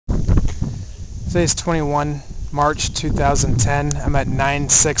Today's 21 March 2010. I'm at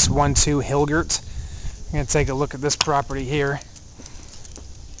 9612 Hilgert. I'm going to take a look at this property here.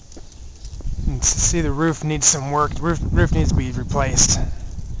 And see, the roof needs some work. The roof needs to be replaced.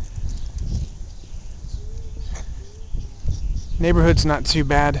 Neighborhood's not too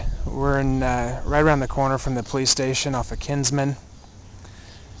bad. We're in right around the corner from the police station off of Kinsman.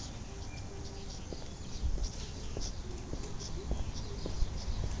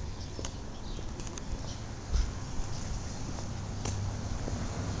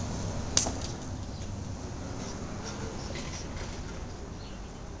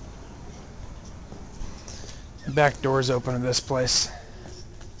 The back door's open to this place.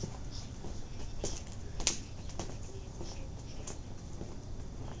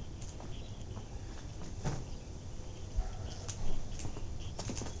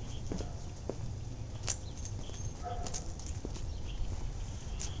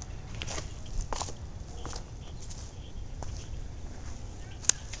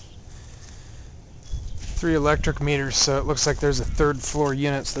 Three electric meters, so it looks like there's a third floor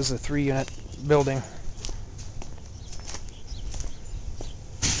unit. So this is a 3-unit building.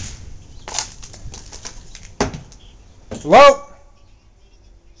 Hello?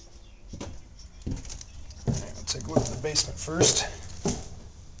 Alright, we'll take a look at the basement first.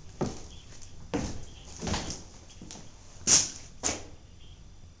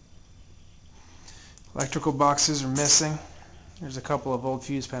 Electrical boxes are missing. There's a couple of old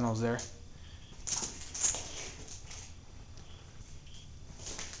fuse panels there.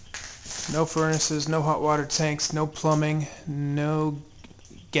 No furnaces, no hot water tanks, no plumbing, no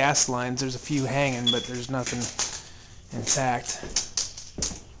gas lines. There's a few hanging, but there's nothing intact.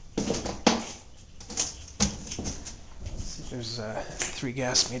 There's 3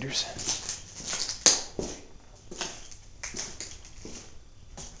 gas meters.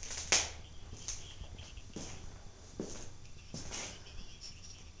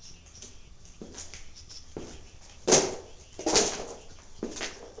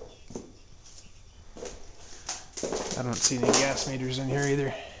 I don't see any gas meters in here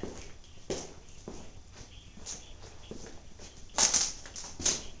either.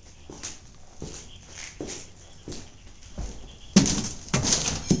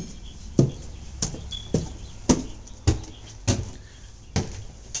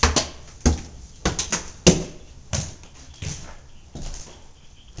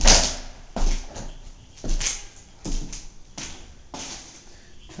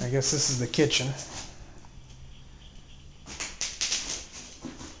 I guess this is the kitchen.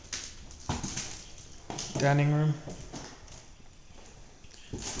 Dining room.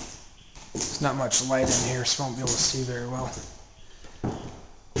 There's not much light in here, so I won't be able to see very well.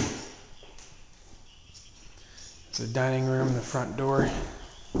 It's a dining room, the front door.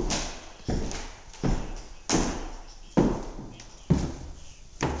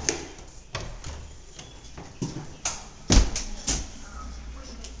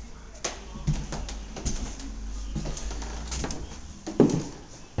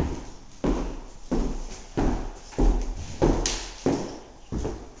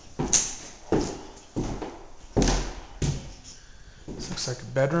 Looks like a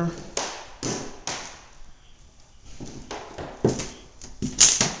bedroom.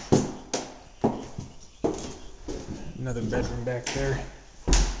 Another bedroom back there.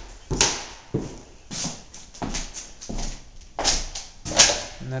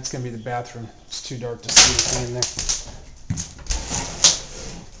 And that's going to be the bathroom. It's too dark to see anything in there.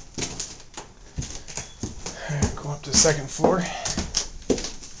 Alright, go up to the second floor.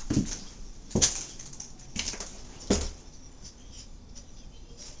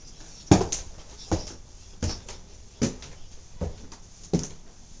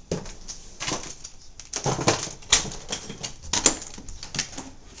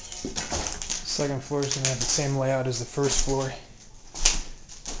 Second floor is going to have the same layout as the first floor.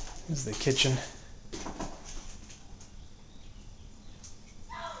 This is the kitchen.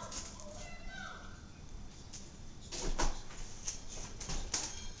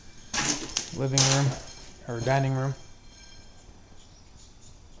 Living room, or dining room.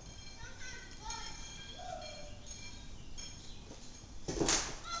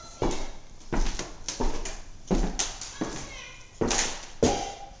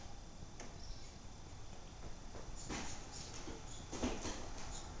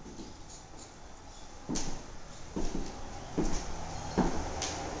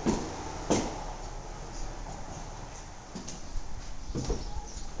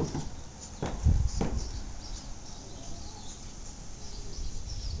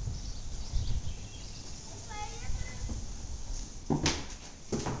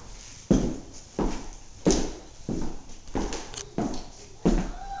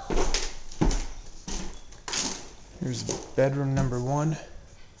 Here's bedroom number 1. This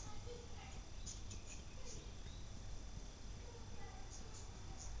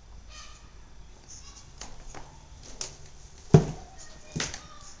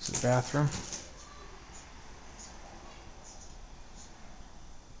is the bathroom.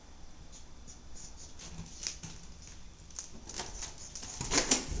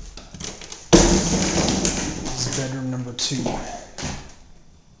 This is bedroom number 2.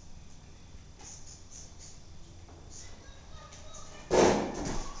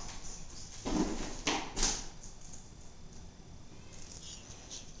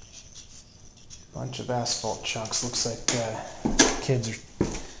 Bunch of asphalt chunks. Looks like kids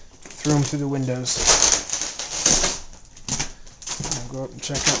threw them through the windows. I'll go up and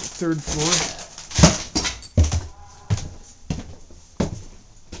check out the 3rd floor.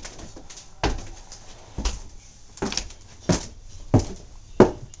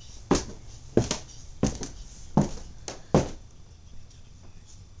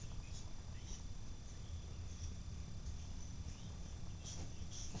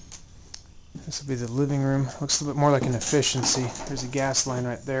 This will be the living room. Looks a little bit more like an efficiency. There's a gas line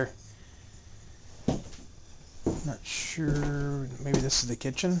right there. Not sure. Maybe this is the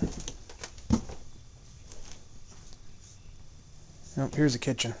kitchen. Nope, here's the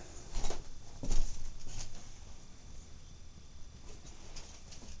kitchen.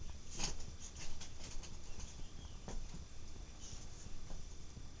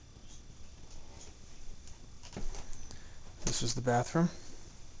 This is the bathroom.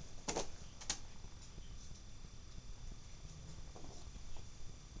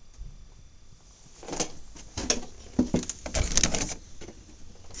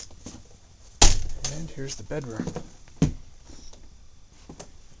 And here's the bedroom.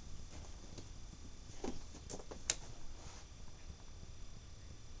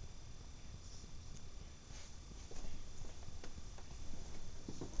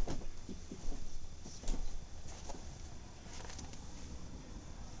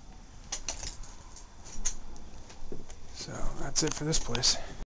 So that's it for this place.